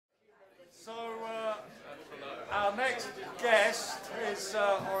Our next guest is, or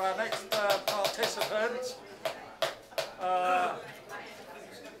our next participant.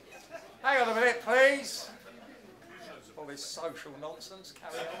 Hang on a minute, please. All this social nonsense,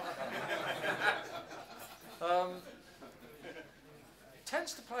 carry on.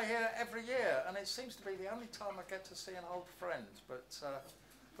 Tends to play here every year, and it seems to be the only time I get to see an old friend. But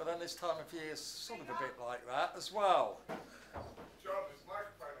then this time of year is sort of a bit like that as well. John, there's a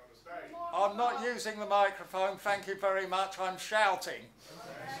microphone on the stage. I'm not using the microphone, thank you very much. I'm shouting.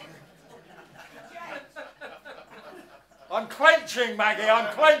 I'm clenching, Maggie,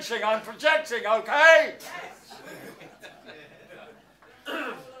 I'm clenching, I'm projecting, okay?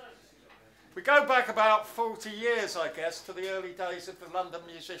 We go back about 40 years, I guess, to the early days of the London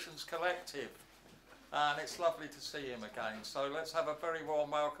Musicians Collective. And it's lovely to see him again. So let's have a very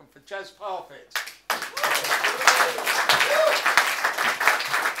warm welcome for Jez Parfett.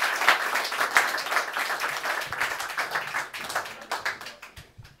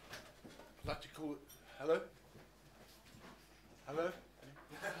 I'd like to call it... Hello? Hello?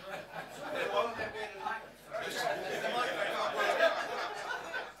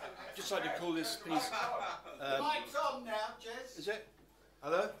 Just like to call this piece... The mic's on now, Jez. Is it?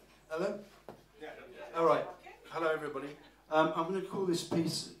 Hello? Hello? Yeah. All right. Hello, everybody. I'm going to call this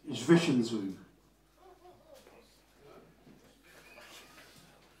piece Visionzoom.